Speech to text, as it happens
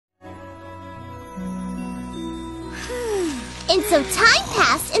And so time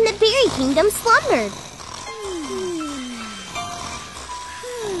passed and the berry kingdom slumbered.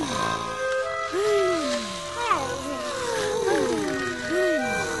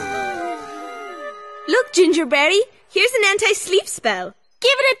 Look, Gingerberry, here's an anti-sleep spell.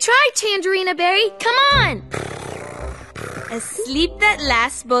 Give it a try, Tangerina Berry. Come on. A sleep that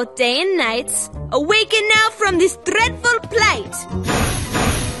lasts both day and nights. Awaken now from this dreadful plight.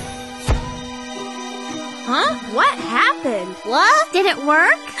 Huh? What happened? What? Did it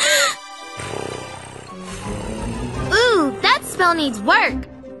work? Ooh, that spell needs work.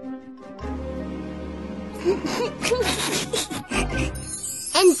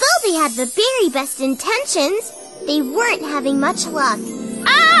 And though they had the very best intentions, they weren't having much luck.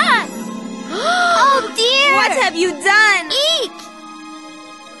 Ah! Oh dear! What have you done? Eek!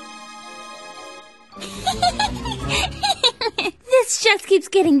 This just keeps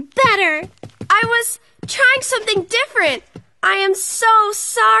getting better. I was trying something different. I am so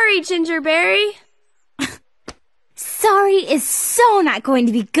sorry, Gingerberry. Sorry is so not going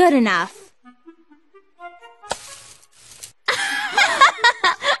to be good enough.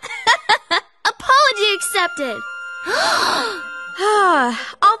 Apology accepted.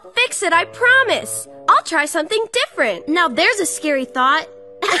 I'll fix it, I promise. I'll try something different. Now there's a scary thought.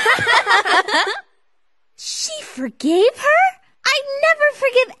 She forgave her? I'd never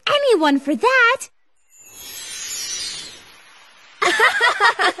forgive anyone for that.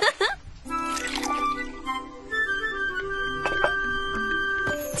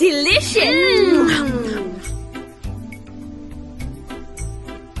 Delicious!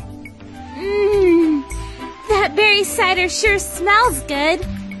 That berry cider sure smells good.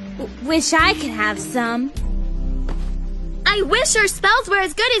 Wish I could have some. I wish our spells were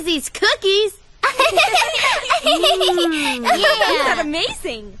as good as these cookies. Isn't that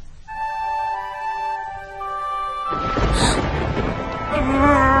amazing?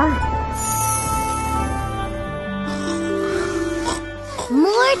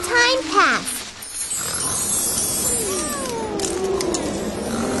 More time passed.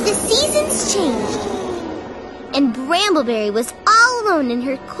 The seasons changed. And Brambleberry was all alone in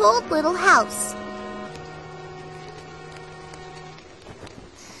her cold little house.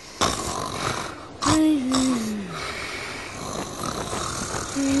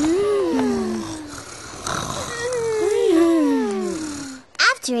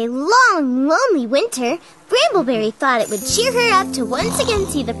 After a long, lonely winter, Brambleberry thought it would cheer her up to once again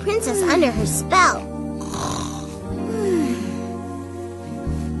see the princess under her spell.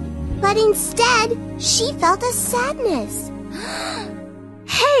 But instead, she felt a sadness.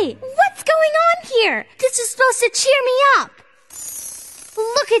 Hey, what's going on here? This is supposed to cheer me up.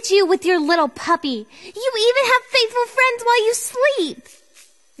 Look at you with your little puppy. You even have faithful friends while you sleep.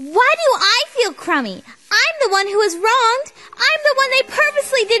 Why do I feel crummy? I'm the one who was wronged. I'm the one they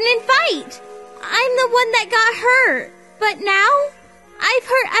purposely didn't invite. I'm the one that got hurt. But now, I've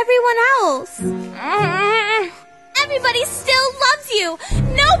hurt everyone else. Everybody still loves you.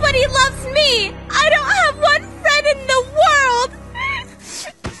 Nobody loves me. I don't have one friend in the world.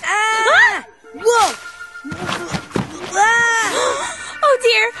 Whoa! Oh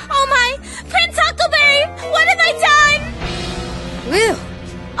dear. Oh my. Prince Huckleberry, what have I done? Whew.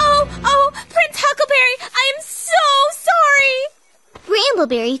 Oh, Prince Huckleberry, I am so sorry.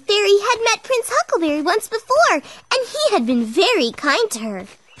 Brambleberry Fairy had met Prince Huckleberry once before, and he had been very kind to her.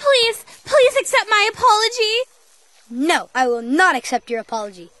 Please accept my apology. No, I will not accept your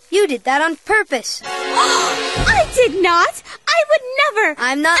apology. You did that on purpose. I did not. I would never.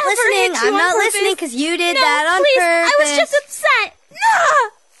 I'm not listening. I'm not listening because you did that on please, purpose. I was just upset.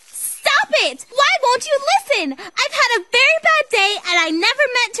 No! Stop it! Why won't you listen? I've had a very bad day and I never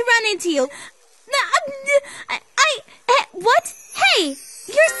meant to run into you. What? Hey,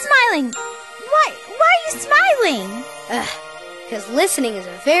 you're smiling. Why are you smiling? Because listening is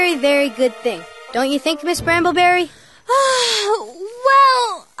a very, very good thing. Don't you think, Miss Brambleberry?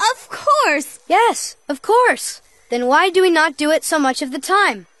 Well, of course. Yes, of course. Then why do we not do it so much of the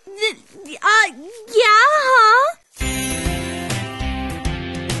time? Yeah, huh?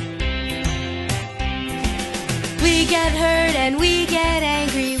 We get hurt and we get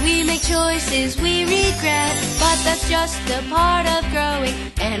angry. We make choices we regret. But that's just a part of growing,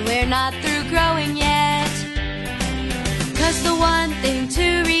 and we're not through growing yet. 'Cause the one thing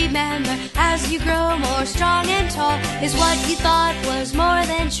to remember as you grow more strong and tall is what you thought was more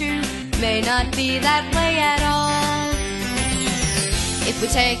than true may not be that way at all. If we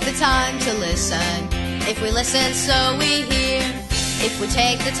take the time to listen, if we listen so we hear, if we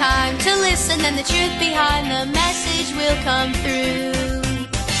take the time to listen, then the truth behind the message will come through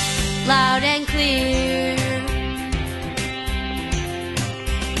loud and clear.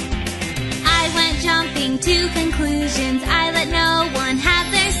 conclusions. I let no one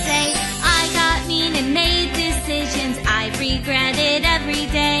have their say. I got mean and made decisions I've regretted every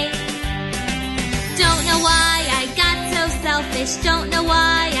day. Don't know why I got so selfish. Don't know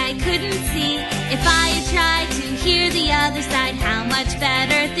why I couldn't see. If I had tried to hear the other side, how much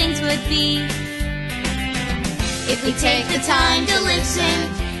better things would be. If we take the time to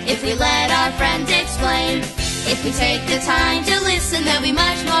listen, if we let our friends explain, if we take the time to listen, there'll be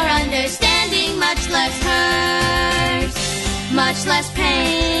much more understanding, much less hurt, much less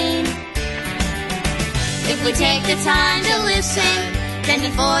pain. If we take the time to listen, then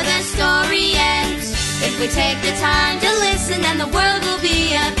before the story ends, if we take the time to listen, then the world will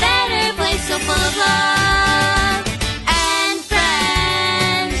be a better place, so full of love and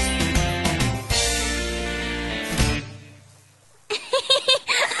friends.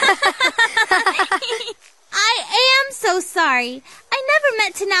 I am so sorry. I never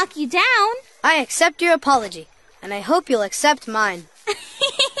meant to knock you down. I accept your apology, and I hope you'll accept mine.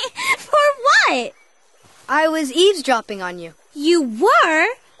 For what? I was eavesdropping on you. You were?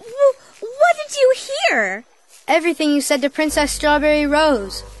 What did you hear? Everything you said to Princess Strawberry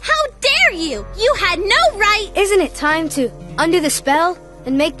Rose. How dare you? You had no right. Isn't it time to undo the spell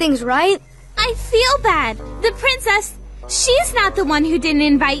and make things right? I feel bad. The princess, she's not the one who didn't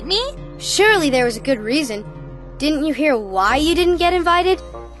invite me. Surely there was a good reason. Didn't you hear why you didn't get invited?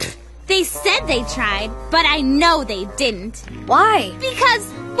 They said they tried, but I know they didn't. Why?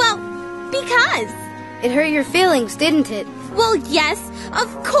 Because. It hurt your feelings, didn't it? Well, yes,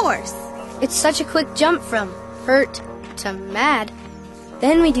 of course. It's such a quick jump from hurt to mad.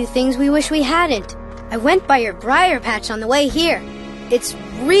 Then we do things we wish we hadn't. I went by your briar patch on the way here. It's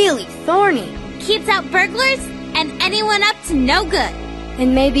really thorny. Keeps out burglars and anyone up to no good.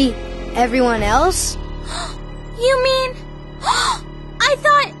 And maybe everyone else? You mean... I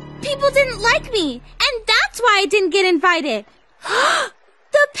thought people didn't like me, and that's why I didn't get invited.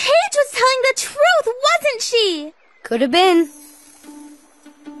 The page was telling the truth, wasn't she? Could have been.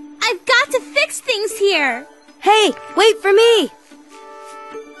 I've got to fix things here. Hey, wait for me!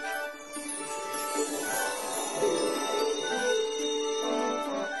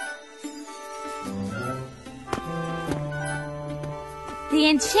 The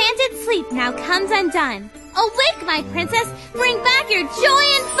enchanted sleep now comes undone. Awake, my princess! Bring back your joy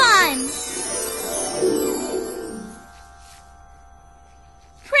and fun!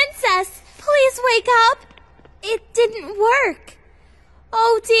 Princess, please wake up! It didn't work.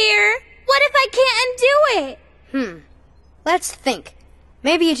 Oh dear, what if I can't undo it? Let's think.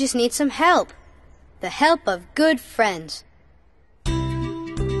 Maybe you just need some help. The help of good friends.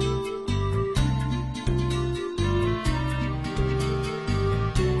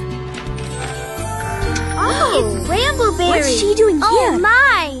 It's Brambleberry. What's she doing here? Oh,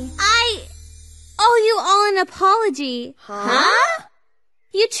 my. I owe you all an apology. Huh?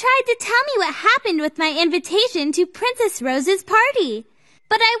 You tried to tell me what happened with my invitation to Princess Rose's party.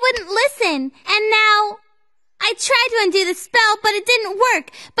 But I wouldn't listen, and now I tried to undo the spell, but it didn't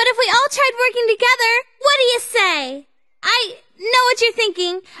work. But if we all tried working together, what do you say? I know what you're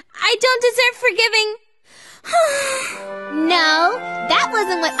thinking. I don't deserve forgiving. No, that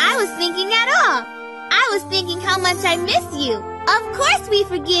wasn't what I was thinking at all. I was thinking how much I miss you. Of course we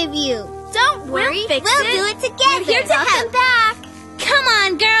forgive you. Don't worry, we'll do it together. We're here to help. Back. Come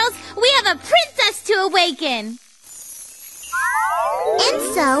on, girls. We have a princess to awaken. And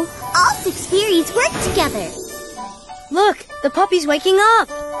so, all 6 fairies work together. Look, the puppy's waking up.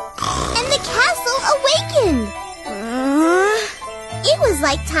 And the castle awakened. It was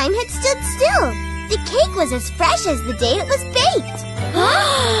like time had stood still. The cake was as fresh as the day it was baked.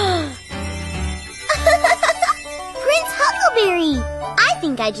 Prince Huckleberry! I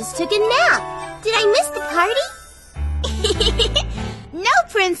think I just took a nap. Did I miss the party? No,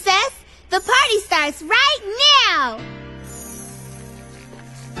 Princess. The party starts right now.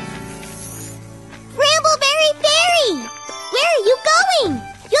 Brambleberry Fairy! Where are you going?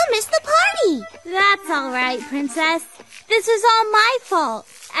 You'll miss the party. That's all right, Princess. This was all my fault.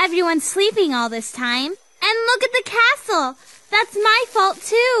 Everyone's sleeping all this time. And look at the castle. That's my fault,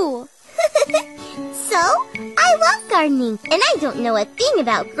 too. So, I love gardening, and I don't know a thing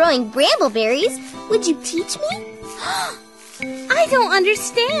about growing brambleberries. Would you teach me? I don't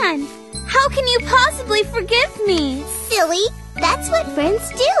understand. How can you possibly forgive me? Silly, that's what friends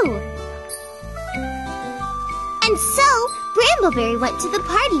do. And so, Brambleberry went to the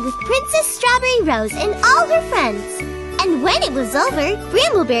party with Princess Strawberry Rose and all her friends. And when it was over,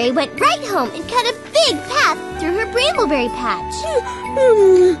 Brambleberry went right home and cut a big path through her brambleberry patch.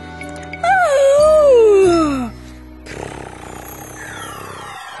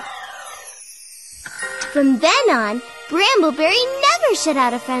 From then on, Brambleberry never shut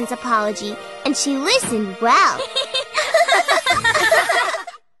out a friend's apology, and she listened well.